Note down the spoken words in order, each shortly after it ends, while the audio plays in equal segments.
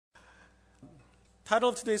title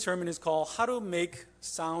of today's sermon is called How to Make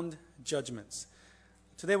Sound Judgments.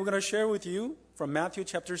 Today we're going to share with you from Matthew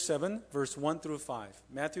chapter 7, verse 1 through 5.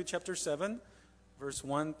 Matthew chapter 7, verse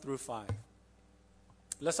 1 through 5.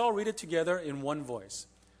 Let's all read it together in one voice.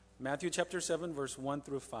 Matthew chapter 7, verse 1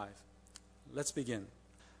 through 5. Let's begin.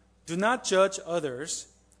 Do not judge others,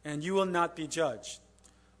 and you will not be judged.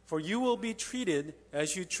 For you will be treated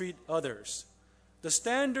as you treat others. The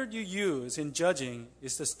standard you use in judging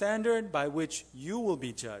is the standard by which you will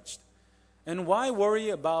be judged. And why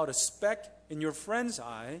worry about a speck in your friend's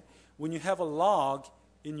eye when you have a log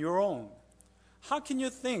in your own? How can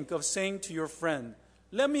you think of saying to your friend,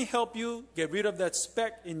 "Let me help you get rid of that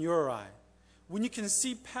speck in your eye," when you can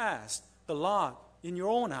see past the log in your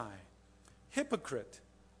own eye? Hypocrite,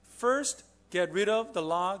 first get rid of the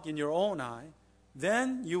log in your own eye,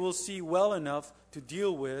 then you will see well enough to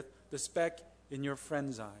deal with the speck in your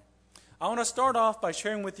friend's eye. I want to start off by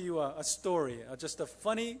sharing with you a story, just a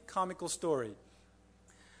funny, comical story.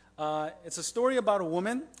 It's a story about a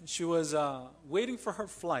woman. She was waiting for her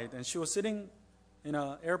flight, and she was sitting in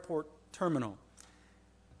an airport terminal.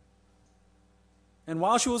 And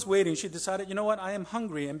while she was waiting, she decided, you know what, I am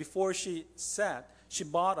hungry. And before she sat, she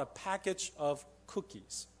bought a package of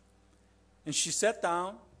cookies. And she sat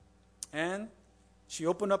down, and she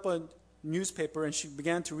opened up a newspaper, and she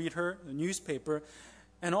began to read her newspaper.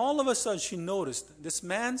 And all of a sudden, she noticed this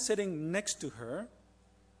man sitting next to her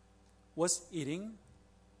was eating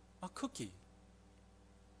a cookie.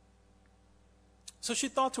 So she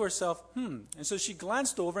thought to herself, And so she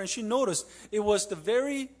glanced over, and she noticed it was the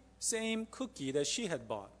very same cookie that she had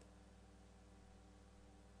bought.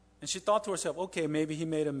 And she thought to herself, okay, maybe he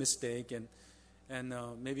made a mistake, and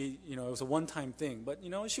maybe, it was a one-time thing. But,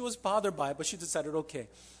 she was bothered by it, but she decided, okay,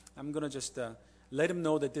 I'm going to just let him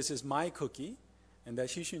know that this is my cookie and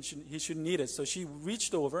that he shouldn't eat it. So she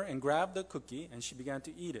reached over and grabbed the cookie, and she began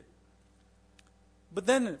to eat it. But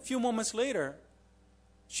then a few moments later,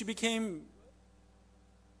 she became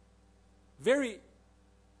very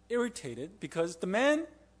irritated because the man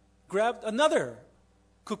grabbed another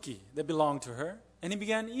cookie that belonged to her, and he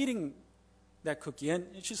began eating that cookie. And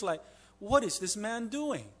she's like, what is this man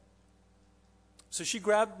doing? So she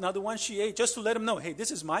grabbed another one she ate just to let him know, hey,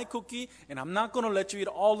 this is my cookie, and I'm not going to let you eat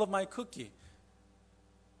all of my cookie.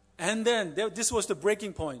 And then this was the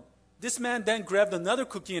breaking point. This man then grabbed another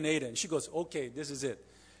cookie and ate it. And she goes, okay, this is it.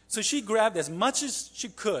 So she grabbed as much as she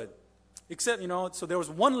could, except, so there was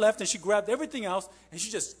one left, and she grabbed everything else, and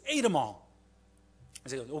she just ate them all.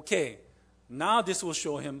 And she goes, okay, now this will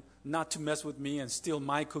show him not to mess with me and steal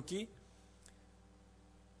my cookie.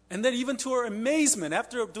 And then even to her amazement,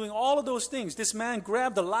 after doing all of those things, this man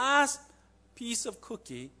grabbed the last piece of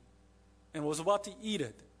cookie and was about to eat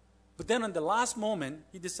it. But then on the last moment,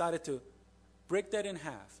 he decided to break that in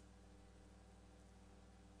half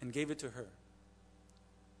and gave it to her.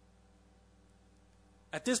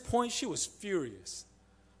 At this point, she was furious.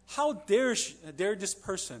 How dare this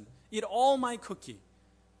person eat all my cookie?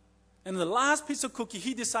 And the last piece of cookie,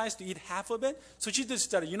 he decides to eat half of it. So she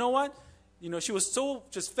decided, you know what? She was so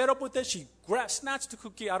just fed up with it, she snatched the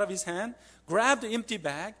cookie out of his hand, grabbed the empty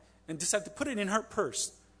bag, and decided to put it in her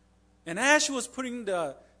purse. And as she was putting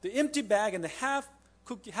the empty bag and the half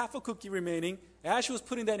a cookie remaining, as she was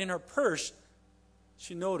putting that in her purse,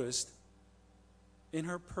 she noticed in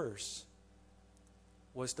her purse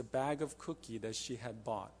was the bag of cookie that she had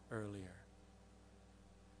bought earlier.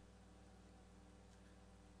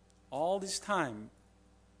 All this time,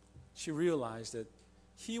 she realized that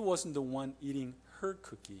he wasn't the one eating her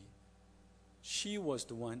cookie. She was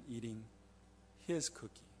the one eating his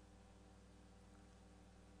cookie.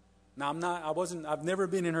 Now, I've never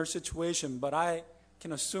been in her situation, but I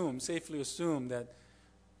can safely assume that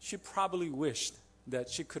she probably wished that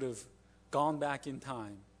she could have gone back in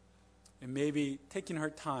time and maybe taken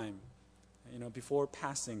her time, before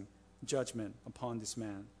passing judgment upon this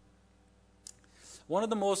man. One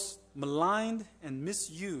of the most maligned and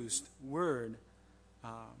misused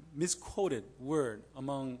misquoted word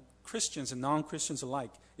among Christians and non-Christians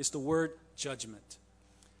alike is the word judgment.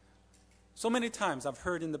 So many times I've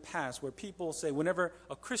heard in the past where people say, whenever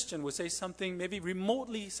a Christian would say something, maybe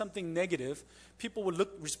remotely something negative, people would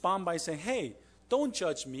respond by saying, hey, don't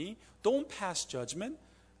judge me, don't pass judgment.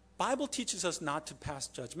 Bible teaches us not to pass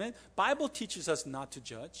judgment. Bible teaches us not to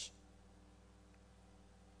judge.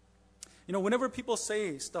 Whenever people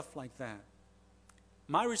say stuff like that,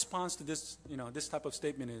 my response to this, this type of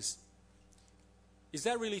statement is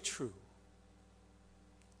that really true?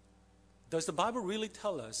 Does the Bible really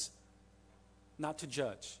tell us not to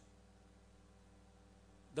judge?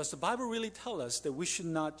 Does the Bible really tell us that we should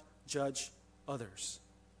not judge others?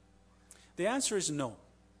 The answer is no.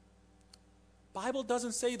 Bible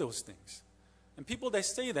doesn't say those things. And people that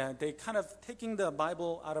say that, they kind of taking the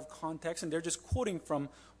Bible out of context and they're just quoting from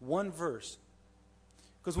one verse.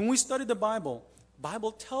 Because when we study the Bible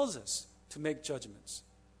tells us to make judgments.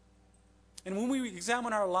 And when we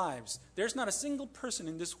examine our lives, there's not a single person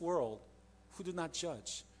in this world who do not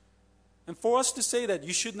judge. And for us to say that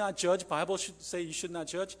you should not judge, Bible should say you should not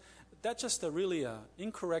judge, that's just a really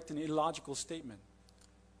incorrect and illogical statement.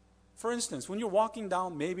 For instance, when you're walking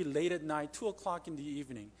down maybe late at night, 2 o'clock in the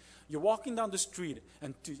evening, you're walking down the street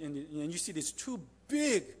and you see these two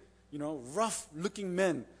big, rough-looking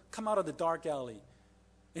men come out of the dark alley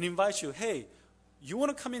and invite you, hey, you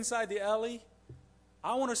want to come inside the alley?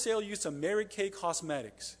 I want to sell you some Mary Kay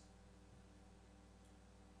cosmetics.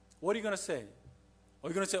 What are you going to say? Are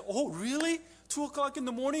you going to say, oh, really? 2 o'clock in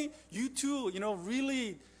the morning? You two,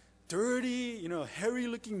 really dirty,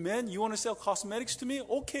 hairy-looking men, you want to sell cosmetics to me?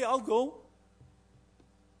 Okay, I'll go.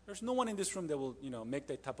 There's no one in this room that will, make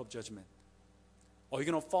that type of judgment. Are you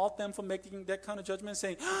going to fault them for making that kind of judgment,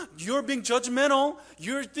 saying, you're being judgmental,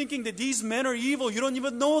 you're thinking that these men are evil, you don't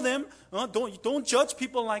even know them, don't judge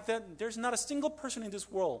people like that. There's not a single person in this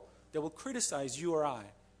world that will criticize you or I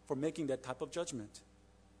for making that type of judgment.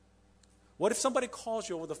 What if somebody calls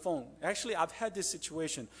you over the phone? Actually, I've had this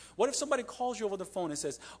situation. What if somebody calls you over the phone and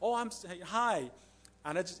says, hi,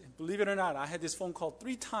 and believe it or not, I had this phone call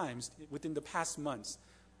 3 times within the past months.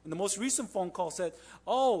 And the most recent phone call said,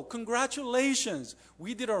 oh, congratulations.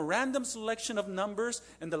 We did a random selection of numbers,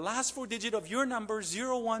 and the last 4 digits of your number,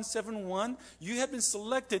 0171, you have been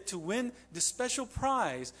selected to win the special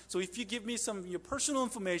prize. So if you give me some of your personal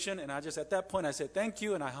information, and at that point, I said, thank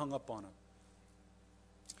you, and I hung up on him.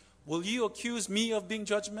 Will you accuse me of being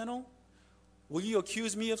judgmental? Will you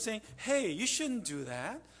accuse me of saying, hey, you shouldn't do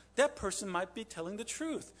that? That person might be telling the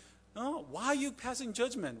truth. No, why are you passing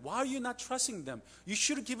judgment? Why are you not trusting them? You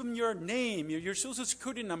should give them your name, your social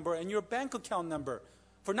security number, and your bank account number.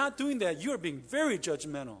 For not doing that, you are being very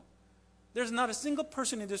judgmental. There's not a single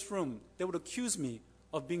person in this room that would accuse me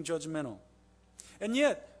of being judgmental. And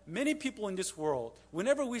yet, many people in this world,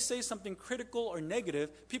 whenever we say something critical or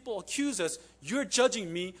negative, people accuse us, you're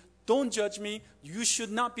judging me, don't judge me, you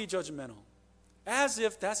should not be judgmental. As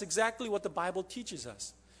if that's exactly what the Bible teaches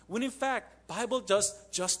us. When in fact, Bible does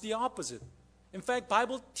just the opposite. In fact,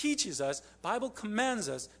 Bible teaches us, Bible commands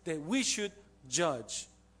us that we should judge.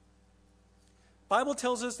 Bible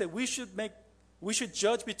tells us that we should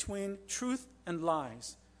judge between truth and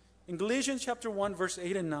lies. In Galatians chapter 1, verse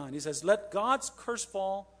 8 and 9, it says, let God's curse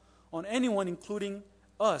fall on anyone, including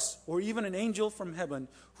us, or even an angel from heaven,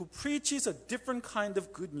 who preaches a different kind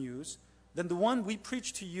of good news than the one we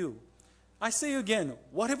preach to you. I say again,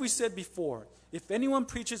 what have we said before? If anyone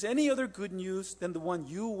preaches any other good news than the one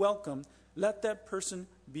you welcome, let that person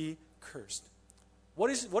be cursed. What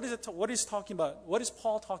is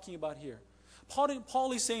Paul talking about here?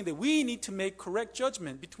 Paul is saying that we need to make correct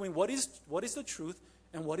judgment between what is the truth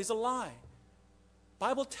and what is a lie.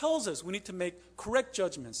 Bible tells us we need to make correct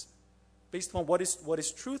judgments based on what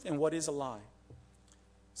is truth and what is a lie.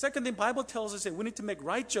 Second thing, Bible tells us that we need to make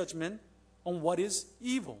right judgment on what is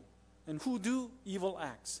evil and who do evil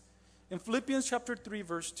acts. In Philippians chapter 3,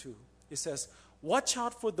 verse 2, it says, watch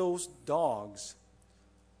out for those dogs,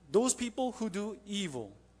 those people who do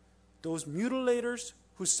evil, those mutilators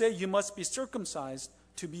who say you must be circumcised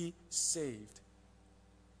to be saved.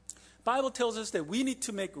 Bible tells us that we need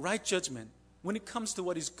to make right judgment when it comes to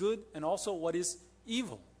what is good and also what is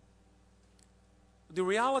evil. The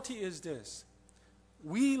reality is this.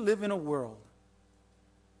 We live in a world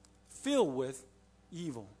filled with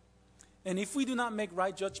evil. And if we do not make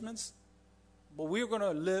right judgments, but we're going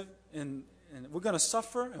to live and we're going to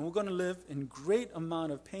suffer and we're going to live in great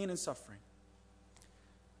amount of pain and suffering.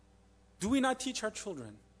 Do we not teach our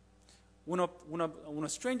children when a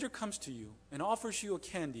stranger comes to you and offers you a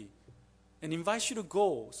candy and invites you to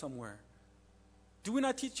go somewhere? Do we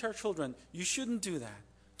not teach our children, you shouldn't do that.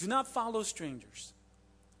 Do not follow strangers.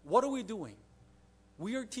 What are we doing?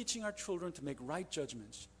 We are teaching our children to make right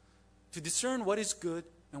judgments, to discern what is good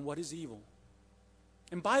and what is evil.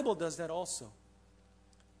 And Bible does that also.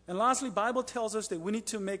 And lastly, Bible tells us that we need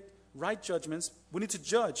to make right judgments. We need to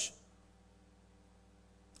judge.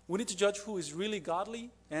 We need to judge who is really godly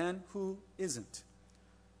and who isn't.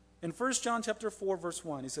 In 1 John chapter 4, verse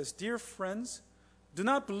 1, it says, dear friends, do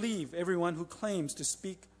not believe everyone who claims to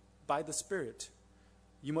speak by the Spirit.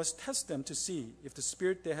 You must test them to see if the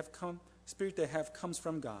spirit they have comes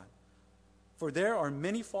from God. For there are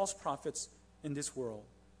many false prophets in this world.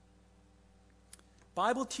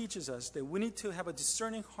 Bible teaches us that we need to have a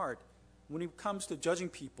discerning heart when it comes to judging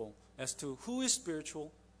people as to who is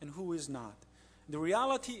spiritual and who is not. The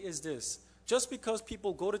reality is this: just because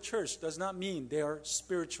people go to church does not mean they are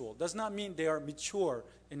spiritual, does not mean they are mature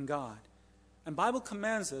in God. And Bible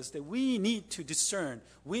commands us that we need to discern,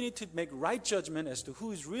 we need to make right judgment as to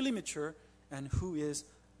who is really mature and who is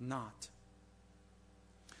not.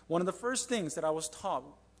 One of the first things that I was taught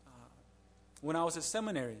when I was at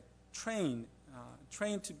seminary, trained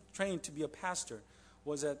to be a pastor,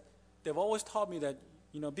 was that they've always taught me that,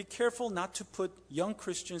 be careful not to put young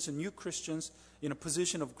Christians and new Christians in a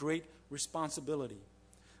position of great responsibility.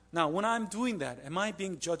 Now, when I'm doing that, am I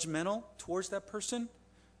being judgmental towards that person?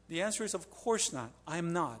 The answer is, of course not.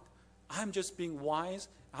 I'm not. I'm just being wise.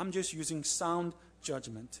 I'm just using sound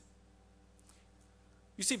judgment.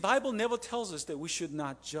 You see, Bible never tells us that we should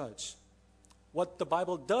not judge. What the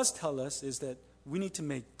Bible does tell us is that we need to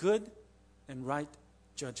make good and right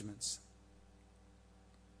judgments.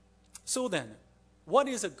 So then, what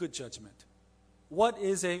is a good judgment? What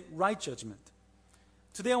is a right judgment?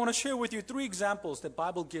 Today I want to share with you 3 examples that the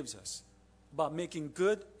Bible gives us about making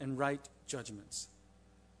good and right judgments.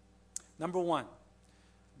 Number 1,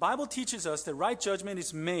 Bible teaches us that right judgment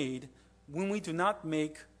is made when we do not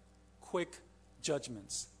make quick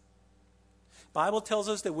judgments. Bible tells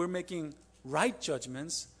us that we're making right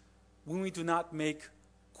judgments when we do not make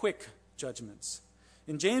quick judgments.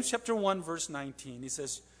 In James chapter 1 verse 19, it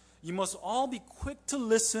says, "You must all be quick to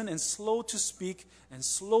listen and slow to speak and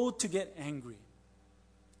slow to get angry."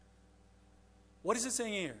 What is it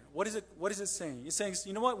saying here? What is it saying? It's saying,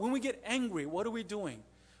 you know what? When we get angry, what are we doing?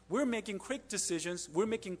 We're making quick decisions. We're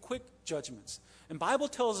making quick judgments. And Bible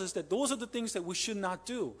tells us that those are the things that we should not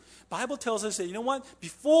do. Bible tells us that, you know what?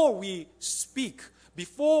 Before we speak,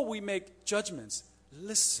 before we make judgments,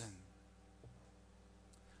 listen.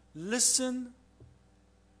 Listen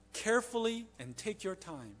carefully and take your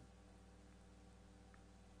time.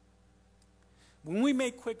 When we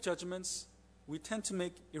make quick judgments, we tend to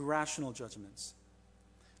make irrational judgments.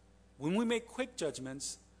 When we make quick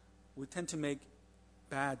judgments, we tend to make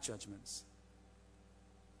bad judgments.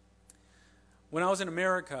 When I was in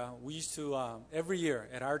America, we used to, every year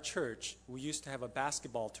at our church, we used to have a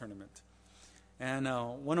basketball tournament. And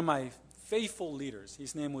one of my faithful leaders,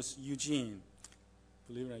 his name was Eugene.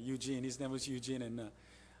 Believe it or not, Eugene. His name was Eugene. And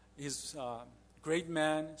he's a great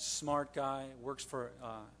man, smart guy, works for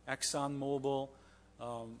ExxonMobil,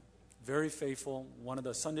 very faithful, one of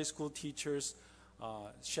the Sunday school teachers,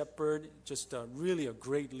 shepherd, just really a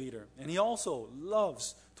great leader. And he also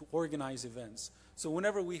loves to organize events. So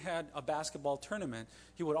whenever we had a basketball tournament,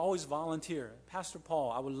 he would always volunteer. "Pastor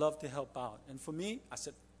Paul, I would love to help out." And for me, I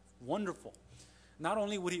said, wonderful. Not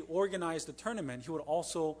only would he organize the tournament, he would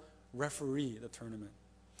also referee the tournament.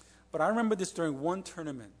 But I remember this during one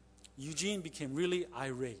tournament. Eugene became really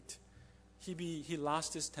irate. He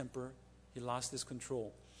lost his temper. He lost his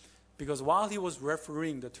control. Because while he was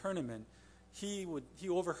refereeing the tournament, he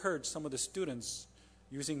overheard some of the students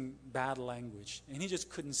using bad language, and he just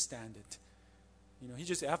couldn't stand it. He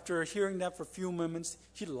just, after hearing that for a few moments,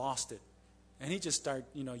 he lost it. And he just started,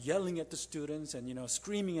 yelling at the students and,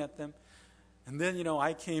 screaming at them. And then,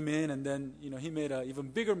 I came in, and then, he made an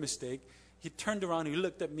even bigger mistake. He turned around, he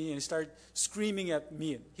looked at me, and he started screaming at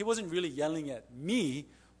me. He wasn't really yelling at me,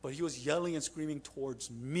 but he was yelling and screaming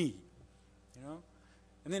towards me,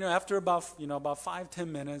 And then after about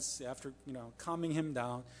 5-10 minutes, after, calming him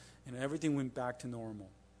down, everything went back to normal.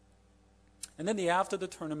 And then after the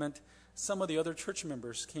tournament, some of the other church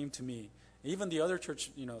members came to me. Even the other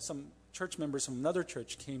church, some church members from another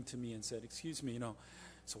church came to me and said, "Excuse me,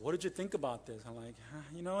 so what did you think about this?" I'm like,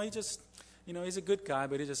 he just, he's a good guy,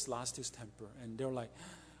 but he just lost his temper. And they're like,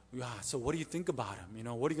 "Yeah, so what do you think about him?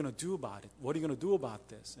 What are you going to do about it? What are you going to do about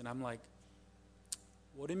this?" And I'm like,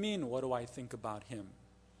 "What do you mean, what do I think about him?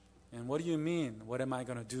 And what do you mean, what am I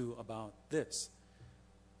going to do about this?"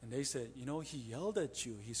 And they said, "He yelled at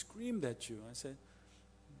you. He screamed at you." I said,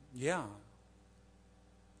 "Yeah."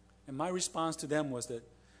 And my response to them was that,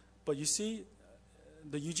 "But you see,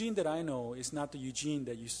 the Eugene that I know is not the Eugene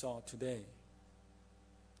that you saw today."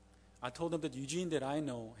 I told them that Eugene that I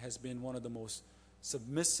know has been one of the most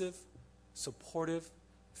submissive, supportive,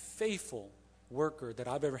 faithful worker that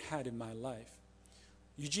I've ever had in my life.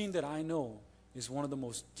 Eugene that I know is one of the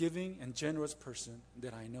most giving and generous person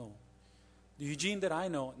that I know. The Eugene that I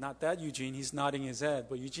know, not that Eugene, he's nodding his head,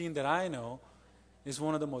 but Eugene that I know is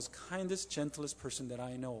one of the most kindest, gentlest person that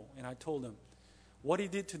I know. And I told him, what he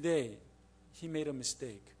did today, he made a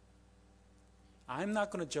mistake. I'm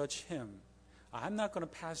not going to judge him. I'm not going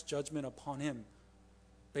to pass judgment upon him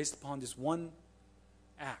based upon this one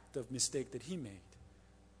act of mistake that he made.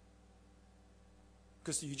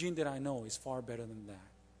 Because the Eugene that I know is far better than that.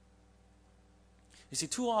 You see,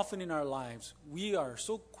 too often in our lives, we are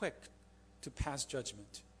so quick to pass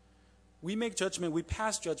judgment. We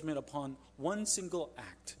pass judgment upon one single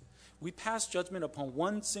act. We pass judgment upon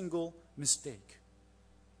one single mistake.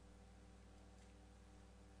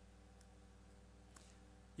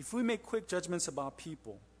 If we make quick judgments about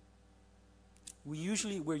people, we're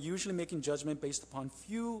usually making judgment based upon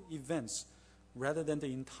few events rather than the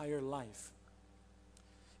entire life.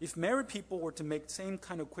 If married people were to make the same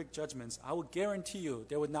kind of quick judgments, I would guarantee you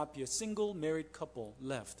there would not be a single married couple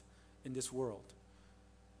left in this world.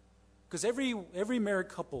 Because every married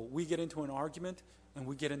couple, we get into an argument and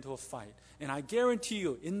we get into a fight. And I guarantee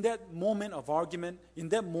you, in that moment of argument, in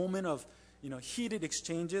that moment of heated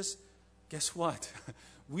exchanges, guess what?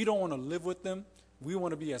 We don't want to live with them. We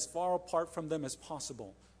want to be as far apart from them as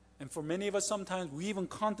possible. And for many of us, sometimes we even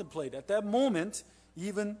contemplate at that moment,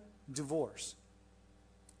 even divorce.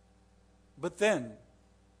 But then,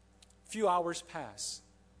 a few hours pass,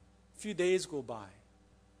 a few days go by,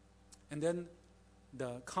 and then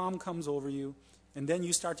the calm comes over you, and then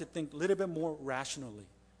you start to think a little bit more rationally.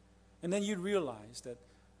 And then you realize that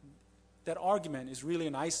that argument is really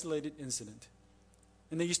an isolated incident.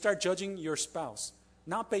 And then you start judging your spouse,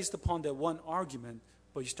 not based upon that one argument,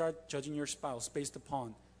 but you start judging your spouse based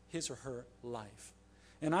upon his or her life.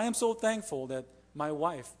 And I am so thankful that my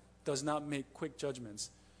wife does not make quick judgments,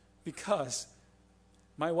 because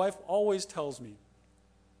my wife always tells me,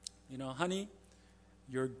 honey,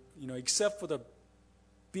 except for the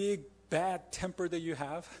big bad temper that you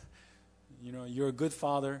have, you're a good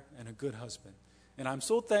father and a good husband. And I'm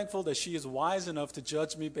so thankful that she is wise enough to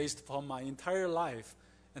judge me based upon my entire life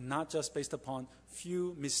and not just based upon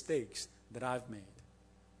few mistakes that I've made.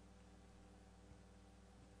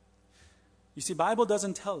 You see, Bible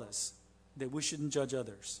doesn't tell us that we shouldn't judge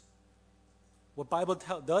others. What Bible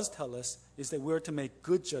does tell us is that we're to make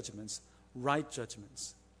good judgments, right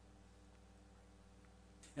judgments.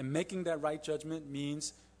 And making that right judgment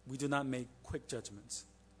means we do not make quick judgments.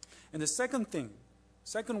 And the second thing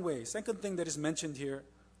that is mentioned here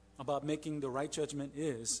about making the right judgment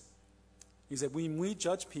is that when we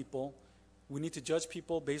judge people, we need to judge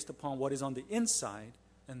people based upon what is on the inside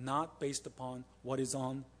and not based upon what is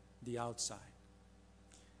on the outside.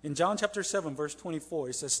 In John chapter 7, verse 24,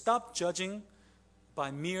 it says, "Stop judging by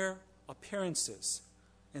mere appearances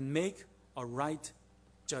and make a right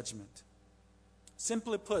judgment."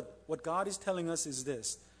 Simply put, what God is telling us is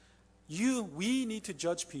this: we need to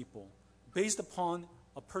judge people based upon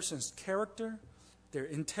a person's character, their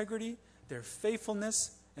integrity, their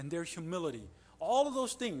faithfulness, and their humility. All of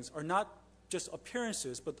those things are not just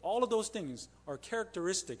appearances, but all of those things are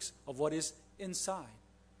characteristics of what is inside.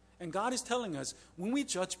 And God is telling us, when we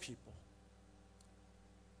judge people,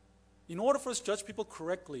 in order for us to judge people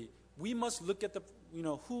correctly, we must look at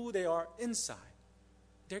who they are inside,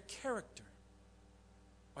 their character.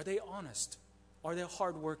 Are they honest? Are they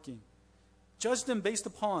hardworking? Judge them based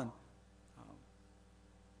upon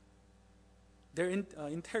their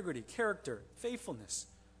integrity, character, faithfulness.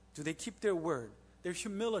 Do they keep their word? Their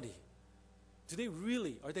humility.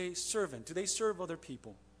 Are they servant? Do they serve other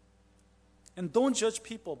people? And don't judge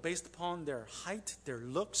people based upon their height, their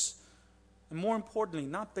looks, and more importantly,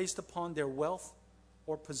 not based upon their wealth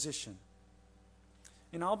or position.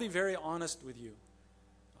 And I'll be very honest with you.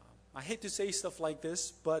 I hate to say stuff like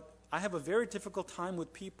this, but I have a very difficult time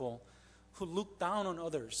with people who look down on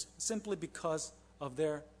others simply because of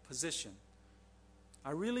their position.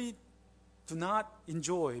 I really do not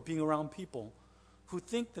enjoy being around people who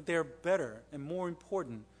think that they're better and more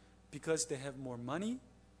important because they have more money,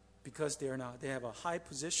 because they have a high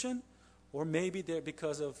position, or maybe they're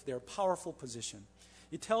because of their powerful position.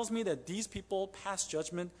 It tells me that these people pass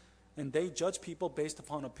judgment and they judge people based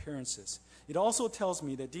upon appearances. It also tells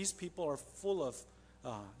me that these people are full of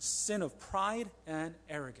sin of pride and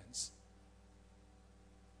arrogance.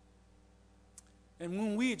 And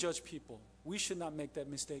when we judge people, we should not make that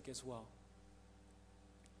mistake as well.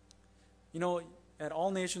 At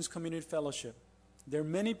All Nations Community Fellowship, there are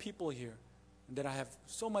many people here that I have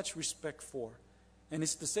so much respect for. And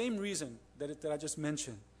it's the same reason that I just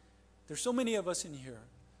mentioned. There's so many of us in here.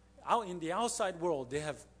 Out in the outside world, they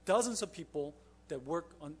have dozens of people that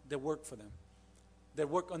work for them, that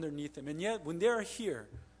work underneath them. And yet, when they're here,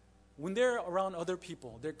 when they're around other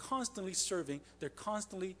people, they're constantly serving, they're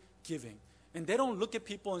constantly giving. And they don't look at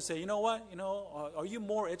people and say, you know what, are you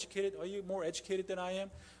more educated? Are you more educated than I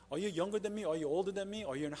am? Are you younger than me? Are you older than me?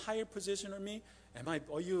 Are you in a higher position than me?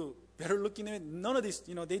 Are you better looking than me? None of these,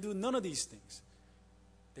 they do none of these things.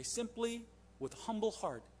 They simply, with humble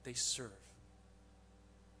heart, they serve.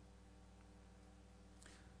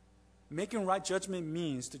 Making right judgment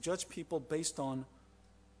means to judge people based on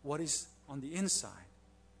what is on the inside,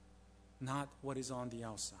 not what is on the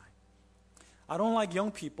outside. I don't like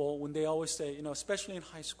young people when they always say, especially in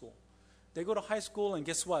high school. They go to high school and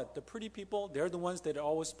guess what? The pretty people, they're the ones that are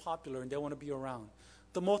always popular and they want to be around.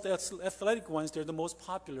 The most athletic ones, they're the most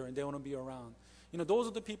popular and they want to be around. Those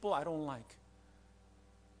are the people I don't like.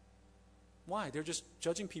 Why? They're just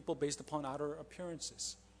judging people based upon outer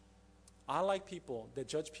appearances. I like people that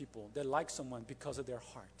judge people, that like someone because of their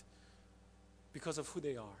heart, because of who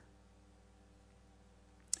they are.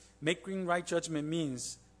 Making right judgment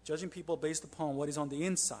means judging people based upon what is on the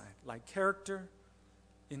inside, like character,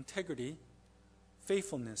 integrity,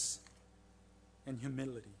 faithfulness, and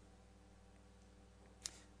humility.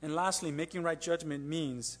 And lastly, making right judgment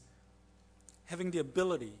means having the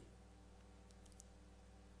ability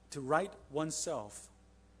to right oneself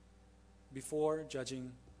before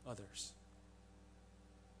judging others.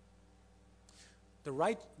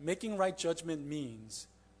 Making right judgment means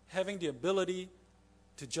having the ability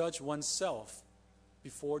to judge oneself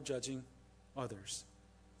before judging others.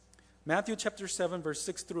 Matthew chapter 7, verse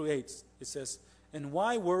 6 through 8, it says, "And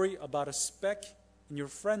why worry about a speck in your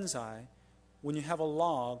friend's eye when you have a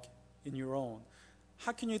log in your own?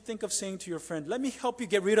 How can you think of saying to your friend, 'Let me help you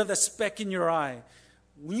get rid of that speck in your eye,'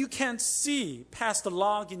 when you can't see past the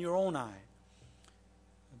log in your own eye?"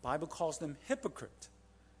 The Bible calls them hypocrite.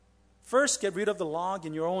 First, get rid of the log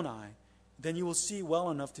in your own eye. Then you will see well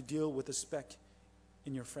enough to deal with the speck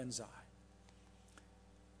in your friend's eye.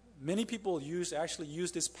 Many people actually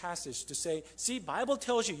use this passage to say, see, Bible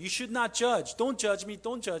tells you should not judge. Don't judge me,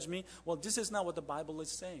 don't judge me. Well, this is not what the Bible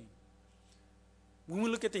is saying. When we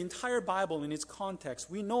look at the entire Bible in its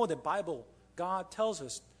context, we know that God tells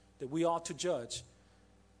us that we ought to judge.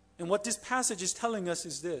 And what this passage is telling us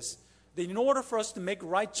is this, that in order for us to make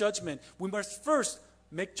right judgment, we must first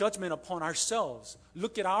make judgment upon ourselves.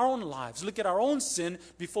 Look at our own lives. Look at our own sin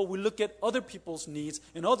before we look at other people's needs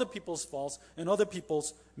and other people's faults and other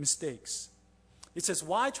people's mistakes. It says,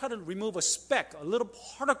 why try to remove a speck, a little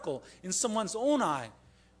particle in someone's own eye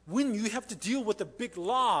when you have to deal with a big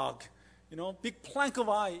log, big plank of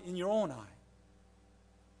eye in your own eye?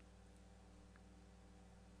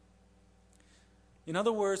 In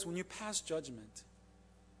other words, when you pass judgment,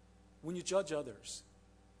 when you judge others,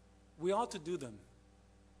 we ought to do them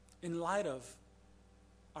in light of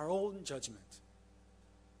our own judgment.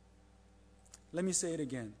 Let me say it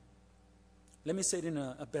again. Let me say it in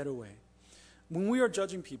a better way. When we are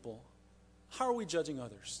judging people, how are we judging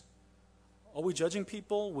others? Are we judging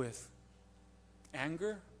people with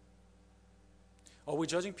anger? Are we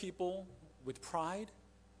judging people with pride?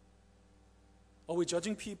 Are we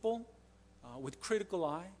judging people with critical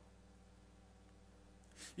eye?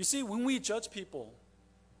 You see, when we judge people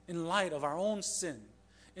in light of our own sin,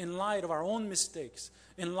 in light of our own mistakes,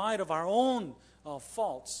 in light of our own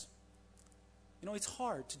faults, it's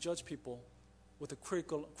hard to judge people with a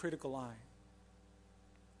critical eye.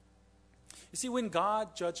 You see, when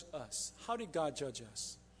God judged us, how did God judge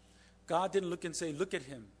us? God didn't look and say, look at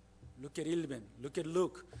him, look at Ilvin, look at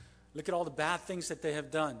Luke, look at all the bad things that they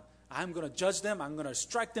have done. I'm going to judge them, I'm going to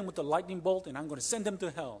strike them with the lightning bolt, and I'm going to send them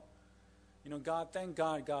to hell. Thank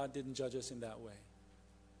God, God didn't judge us in that way.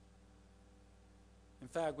 In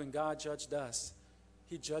fact, when God judged us,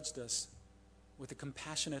 he judged us with a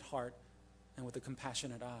compassionate heart and with a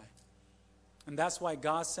compassionate eye. And that's why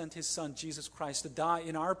God sent his son, Jesus Christ, to die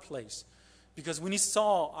in our place. Because when he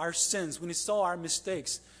saw our sins, when he saw our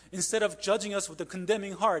mistakes, instead of judging us with a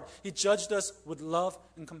condemning heart, he judged us with love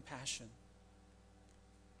and compassion.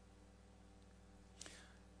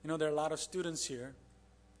 There are a lot of students here.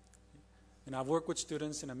 And I've worked with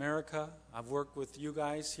students in America. I've worked with you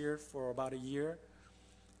guys here for about a year.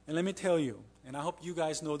 And let me tell you, and I hope you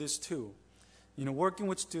guys know this too, working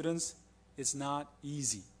with students is not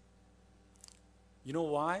easy. You know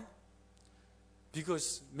why?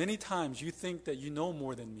 Because many times you think that you know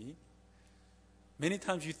more than me. Many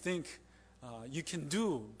times you think you can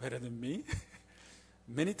do better than me.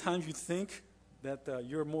 Many times you think that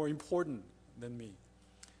you're more important than me.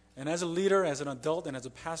 And as a leader, as an adult, and as a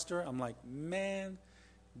pastor, I'm like, man,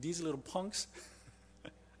 these little punks.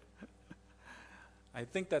 I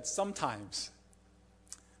think that sometimes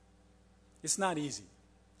it's not easy.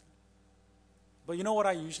 But you know what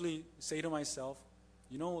I usually say to myself?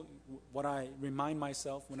 You know what I remind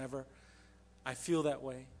myself whenever I feel that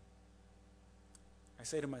way? I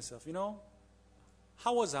say to myself,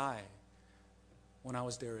 how was I when I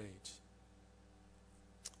was their age?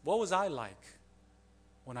 What was I like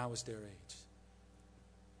when I was their age?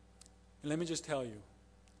 And let me just tell you,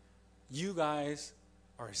 you guys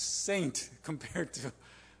are a saint compared to,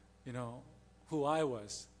 who I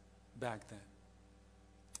was back then.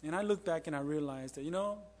 And I look back and I realize that,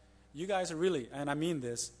 you guys are really, and I mean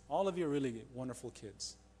this, all of you are really wonderful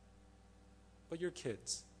kids. But you're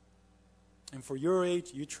kids. And for your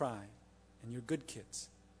age, you try. And you're good kids.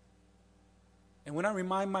 And when I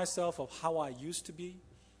remind myself of how I used to be,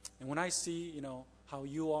 and when I see, how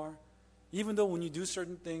you are, even though when you do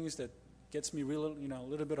certain things that gets me real, a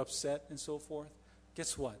little bit upset and so forth,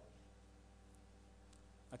 guess what?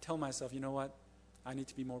 I tell myself, you know what? I need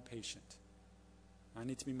to be more patient. I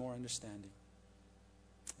need to be more understanding.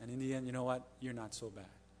 And in the end, you know what? You're not so bad.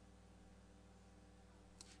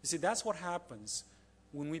 You see, that's what happens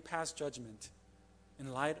when we pass judgment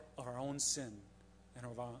in light of our own sin and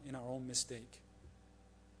in our own mistake.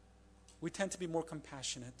 We tend to be more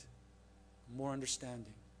compassionate, more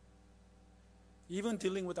understanding. Even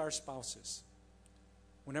dealing with our spouses.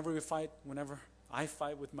 Whenever I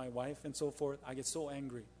fight with my wife and so forth, I get so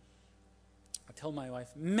angry. I tell my wife,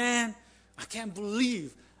 man, I can't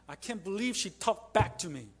believe she talked back to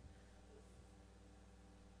me.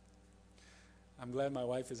 I'm glad my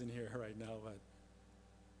wife isn't here right now,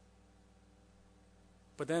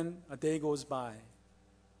 but then a day goes by,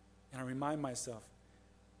 and I remind myself,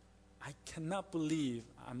 I cannot believe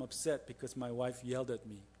I'm upset because my wife yelled at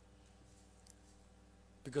me.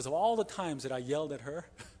 Because of all the times that I yelled at her,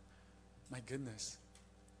 my goodness,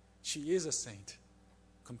 she is a saint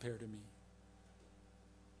compared to me.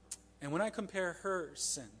 And when I compare her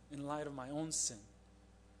sin in light of my own sin,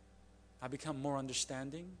 I become more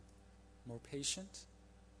understanding, more patient.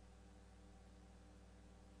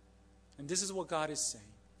 And this is what God is saying.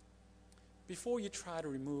 Before you try to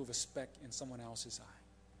remove a speck in someone else's eye,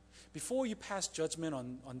 before you pass judgment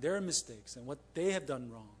on their mistakes and what they have done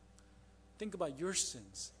wrong, think about your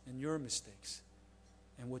sins and your mistakes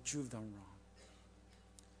and what you've done wrong.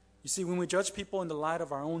 You see, when we judge people in the light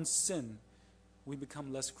of our own sin, we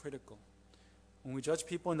become less critical. When we judge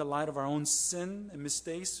people in the light of our own sin and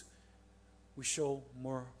mistakes, we show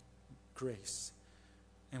more grace.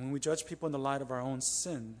 And when we judge people in the light of our own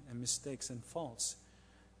sin and mistakes and faults,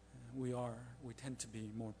 we tend to be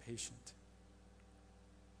more patient.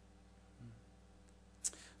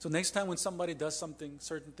 So next time when somebody does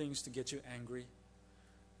certain things to get you angry,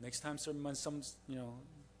 next time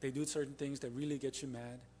they do certain things that really get you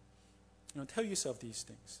mad, tell yourself these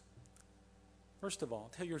things. First of all,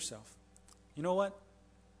 tell yourself, you know what?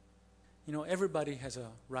 Everybody has a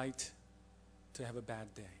right to have a bad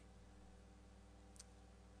day.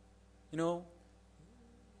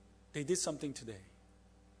 They did something today.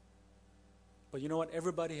 But you know what?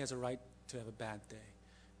 Everybody has a right to have a bad day.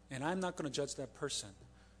 And I'm not going to judge that person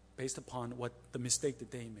based upon what the mistake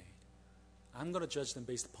that they made. I'm going to judge them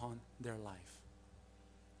based upon their life.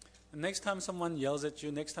 And next time someone yells at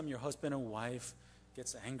you, next time your husband and wife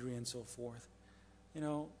gets angry and so forth,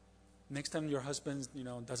 next time your husband,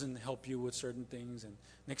 doesn't help you with certain things, and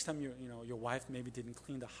next time your wife maybe didn't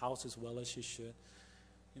clean the house as well as she should,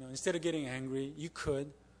 instead of getting angry, you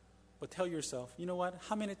could, but tell yourself, you know what?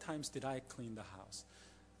 How many times did I clean the house?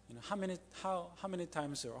 How many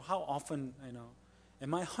times or how often,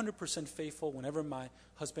 am I 100% faithful whenever my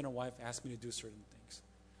husband or wife ask me to do certain things?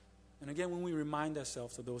 And again, when we remind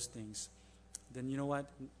ourselves of those things, then you know what?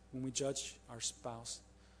 When we judge our spouse,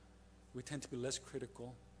 we tend to be less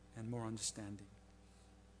critical and more understanding.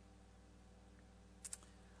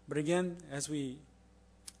 But again, as we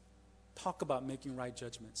talk about making right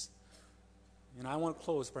judgments, I want to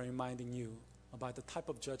close by reminding you about the type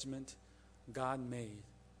of judgment God made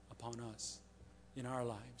upon us in our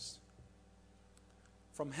lives.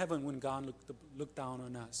 From heaven, when God looked down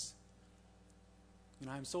on us,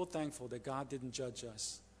 I'm so thankful that God didn't judge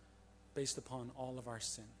us based upon all of our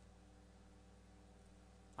sin.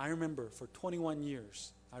 I remember for 21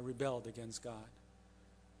 years, I rebelled against God.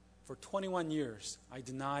 For 21 years, I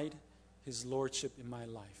denied His lordship in my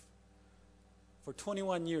life. For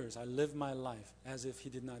 21 years, I lived my life as if He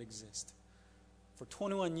did not exist. For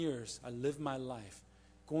 21 years, I lived my life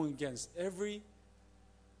going against every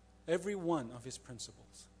one of His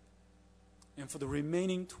principles. And for the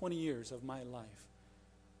remaining 20 years of my life,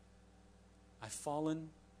 I've fallen,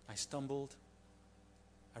 I stumbled,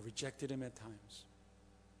 I rejected Him at times.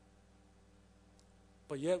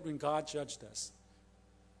 But yet when God judged us,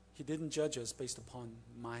 He didn't judge us based upon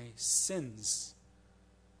my sins,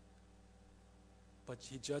 but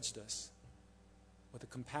He judged us with a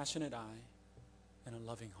compassionate eye and a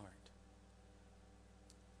loving heart.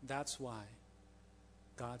 That's why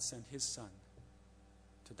God sent His Son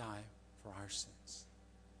to die for our sins.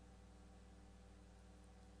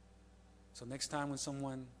 So next time when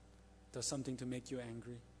someone does something to make you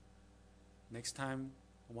angry, next time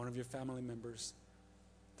one of your family members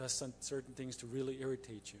does certain things to really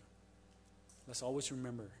irritate you, let's always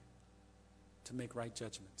remember to make right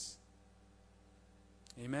judgments.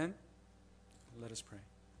 Amen? Let us pray.